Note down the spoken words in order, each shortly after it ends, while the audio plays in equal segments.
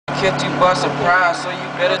catch you by surprise. So you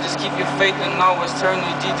better just keep your faith and always turn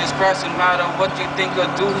to Jesus Christ. No matter what you think or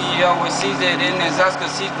do, he always sees it in his eyes,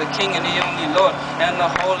 cause he's the King and the only Lord and the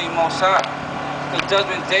Holy Most High. The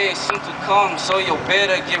judgment day is soon to come, so you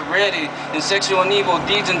better get ready. And sexual and evil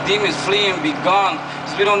deeds and demons flee and be gone.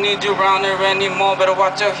 Cause we don't need you around here anymore. Better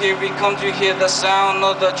watch out, here he comes. You hear the sound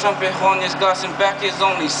of the trumpet horn. His God sent back his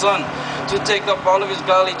only son to take up all of his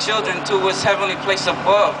godly children to his heavenly place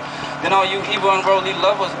above. Then all you evil and worldly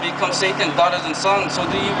lovers become Satan's daughters and sons. So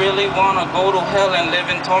do you really want to go to hell and live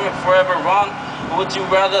in torment forever on? Or would you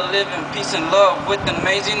rather live in peace and love with an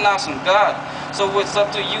amazing, awesome God? So it's up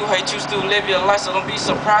to you how you choose to live your life. So don't be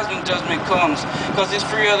surprised when judgment comes, cause it's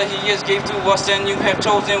free that he is gave to us, and you have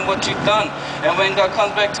chosen what you've done. And when God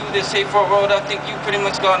comes back to this hateful world, I think you pretty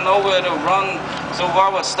much got nowhere to run. So why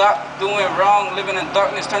would stop doing wrong, living in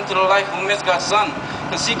darkness, turn to the light who missed God's son?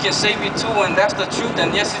 Cause he can save you too, and that's the truth.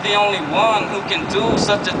 And yes, he's the only one who can do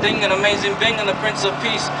such a thing, an amazing being, and the Prince of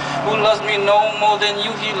Peace, who loves me no more than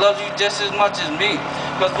you. He loves you just as much as me.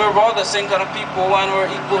 Cause we're all the same kind of people, and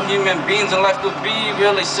we're equal human beings, and life could be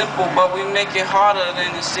really simple, but we make it harder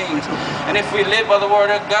than it seems. And if we live by the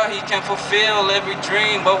word of God, he can fulfill every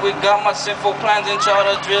dream. But we got much sinful plans and try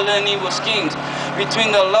to drill in evil schemes.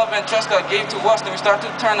 Between the love and trust God gave to us, then we start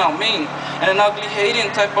to turn out mean. And an ugly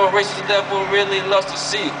hating type of race the devil really loves to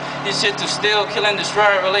see. He's here to steal, kill, and destroy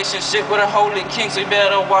a relationship with a holy king. So you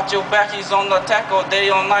better watch your back. He's on the attack all day,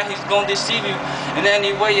 all night. He's gonna deceive you in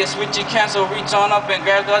any way it's which you can. So reach on up and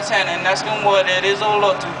grab God's hand and ask him what it is, oh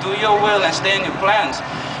Lord, to do your will and stay in your plans.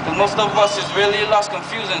 Cause most of us is really lost,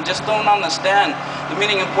 confused, and just don't understand the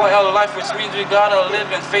meaning and point of life, which means we gotta live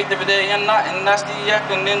in faith every day and not, and that's the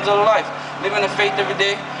acronyms of life. Living in faith every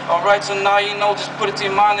day. Alright, so now you know, just put it to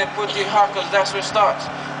your mind and put your heart, cause that's where it starts.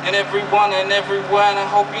 And everyone and everywhere, and I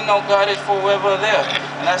hope you know God is forever there.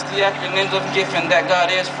 And that's the acronyms of gift, and that God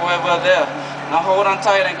is forever there. Now hold on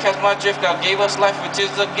tight and catch my drift. God gave us life, which is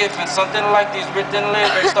a gift, and something like these written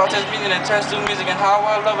lyrics starts as meaning and turns to music, and how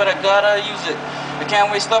I love it, I gotta use it. I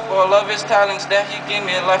can't waste stuff or love his talents that he gave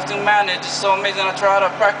me, a life to manage. It's so amazing, I try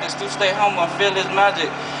to practice to stay humble and feel his magic,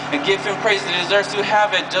 and give him praise, he deserves to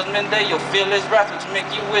have it. Judgment day, you'll feel his wrath, which make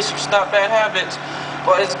you wish you stop bad habits.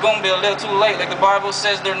 But it's gonna be a little too late, like the Bible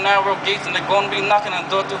says, they're narrow gates and they're gonna be knocking on the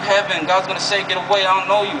door to heaven. God's gonna say, get away, I don't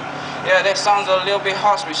know you. Yeah, that sounds a little bit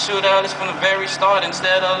harsh. We should have listened from the very start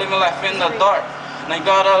instead of living life in the dark. And you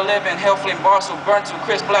gotta live in hell-flame bars, so burnt to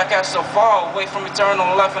crisp black ash, so far away from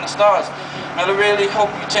eternal life and the stars. And I really hope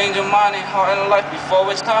you change your mind and heart and life before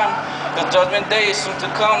it's time. The judgment day is soon to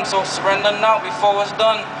come, so surrender now before it's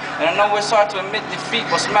done. And I know it's hard to admit defeat,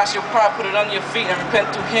 but smash your pride, put it on your feet, and repent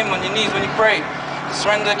to him on your knees when you pray.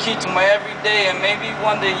 Surrender the key to my everyday, and maybe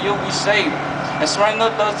one day you'll be saved. And surrender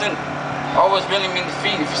doesn't always really mean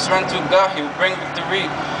defeat. If you surrender to God, he will bring victory.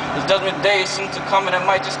 The judgment day is soon to come, and it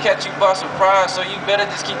might just catch you by surprise. So you better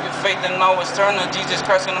just keep your faith and always turn to Jesus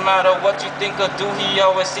Christ. And no matter what you think or do, he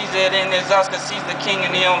always sees it in his eyes, cause he's the King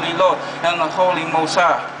and the only Lord and the Holy Most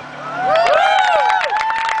High.